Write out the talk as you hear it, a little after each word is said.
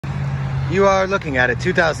You are looking at a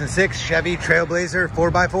 2006 Chevy Trailblazer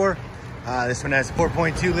 4x4. This one has a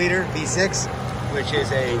 4.2 liter V6, which is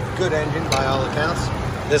a good engine by all accounts.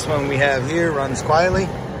 This one we have here runs quietly.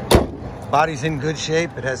 Body's in good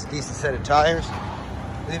shape. It has a decent set of tires.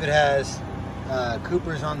 I believe it has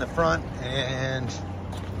Coopers on the front and...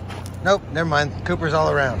 Nope, never mind. Coopers all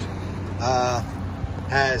around.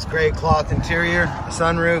 Has gray cloth interior, a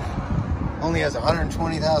sunroof. Only has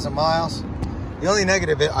 120,000 miles. The only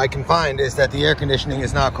negative I can find is that the air conditioning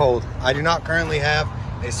is not cold. I do not currently have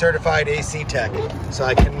a certified AC tech, so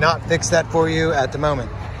I cannot fix that for you at the moment.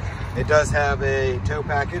 It does have a tow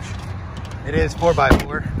package. It is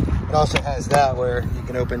 4x4. It also has that where you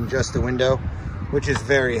can open just the window, which is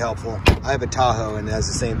very helpful. I have a Tahoe and it has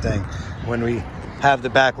the same thing. When we have the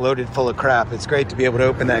back loaded full of crap, it's great to be able to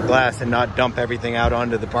open that glass and not dump everything out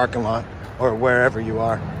onto the parking lot or wherever you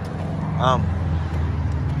are.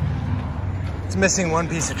 It's missing one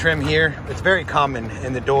piece of trim here. It's very common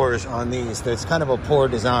in the doors on these. It's kind of a poor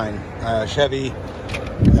design. Chevy,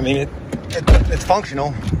 I mean, it's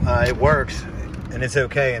functional. It works, and it's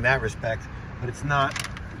okay in that respect, but it's not.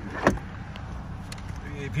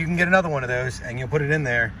 If you can get another one of those and you'll put it in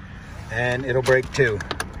there, and it'll break too,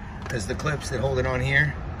 because the clips that hold it on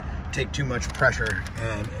here take too much pressure,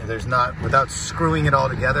 and there's not, without screwing it all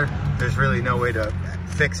together, there's really no way to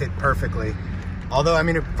fix it perfectly. Although, I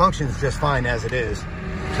mean, it functions just fine as it is.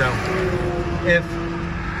 So, if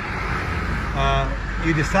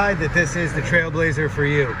you decide that this is the Trailblazer for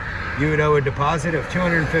you, you would owe a deposit of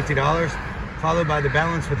 $250, followed by the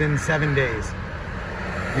balance within 7 days.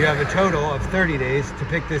 You have a total of 30 days to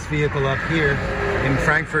pick this vehicle up here in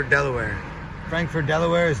Frankfort, Delaware. Frankfort,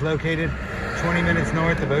 Delaware is located 20 minutes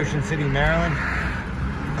north of Ocean City, Maryland,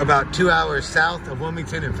 about 2 hours south of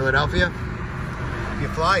Wilmington and Philadelphia. If you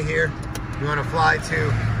fly here, you want to fly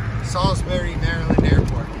to Salisbury, Maryland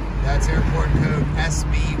Airport. That's airport code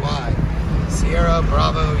SBY, Sierra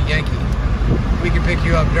Bravo Yankee. We can pick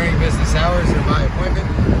you up during business hours or by appointment.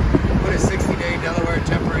 Put a 60-day Delaware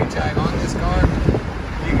temporary tag on this car.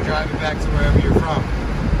 You can drive it back to wherever you're from.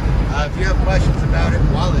 If you have questions about it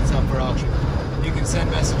while it's up for auction, you can send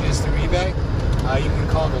messages through eBay. You can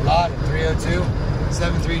call the lot at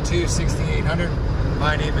 302-732-6800.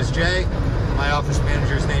 My name is Jay. My office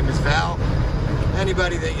manager's name is Val.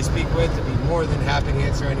 Anybody that you speak with would be more than happy to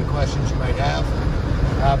answer any questions you might have.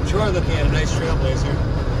 But you are looking at a nice Trailblazer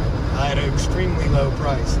at an extremely low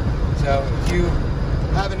price. So if you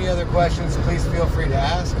have any other questions, please feel free to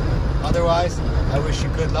ask. Otherwise, I wish you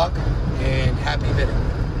good luck and happy bidding.